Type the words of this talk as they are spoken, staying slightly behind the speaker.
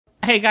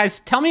Hey guys,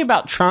 tell me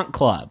about Trunk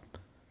Club.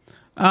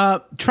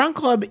 Trunk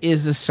Club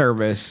is a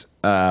service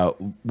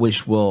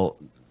which will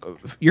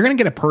you're going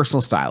to get a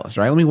personal stylist,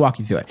 right? Let me walk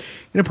you through it.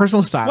 Get a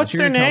personal stylist. What's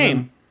their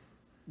name?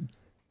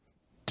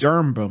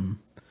 Durham.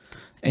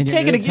 And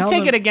Take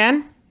it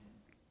again.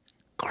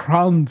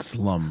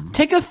 Crumslor.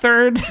 Take a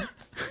third.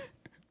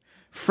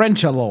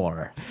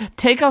 Frenchalore.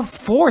 Take a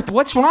fourth.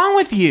 What's wrong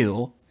with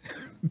you?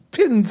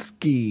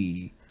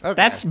 Pinsky. Okay.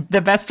 That's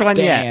the best one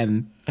yet.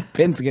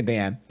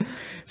 Penskedan.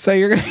 So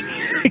you're going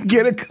to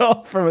get a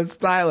call from a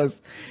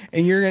stylist,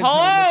 and you're going to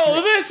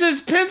hello, this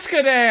is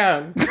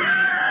Penskedan.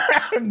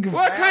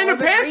 What kind of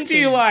pants do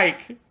you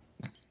like?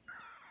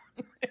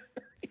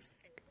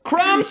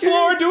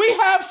 Crumslor, do we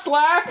have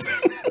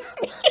slacks?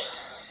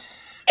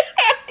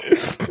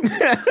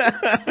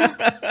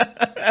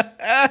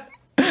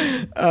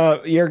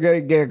 You're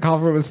going to get a call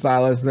from a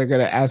stylist. They're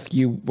going to ask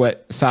you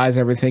what size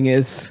everything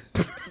is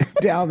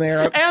down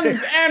there.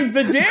 and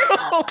the dick?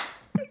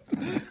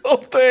 Whole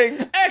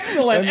thing.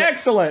 Excellent,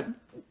 excellent.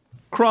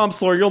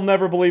 Crumslor, you'll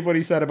never believe what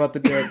he said about the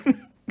dick.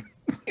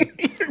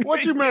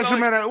 What's your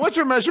measurement? What's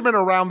your measurement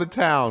around the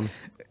town?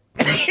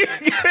 You're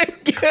gonna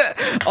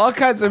get all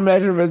kinds of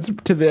measurements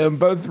to them,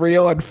 both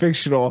real and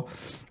fictional,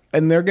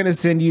 and they're gonna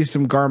send you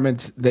some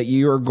garments that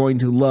you are going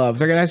to love.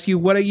 They're gonna ask you,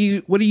 what are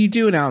you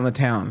doing out in the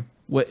town?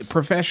 What,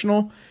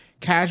 professional,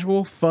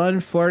 casual, fun,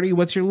 flirty?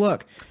 What's your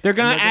look? They're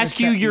gonna ask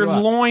you your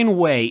loin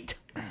weight.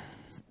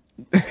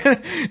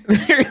 They're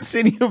gonna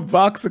send you a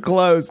box of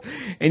clothes,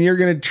 and you're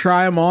gonna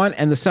try them on.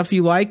 And the stuff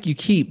you like, you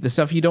keep. The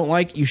stuff you don't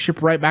like, you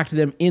ship right back to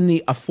them in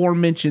the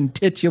aforementioned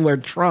titular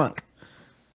trunk.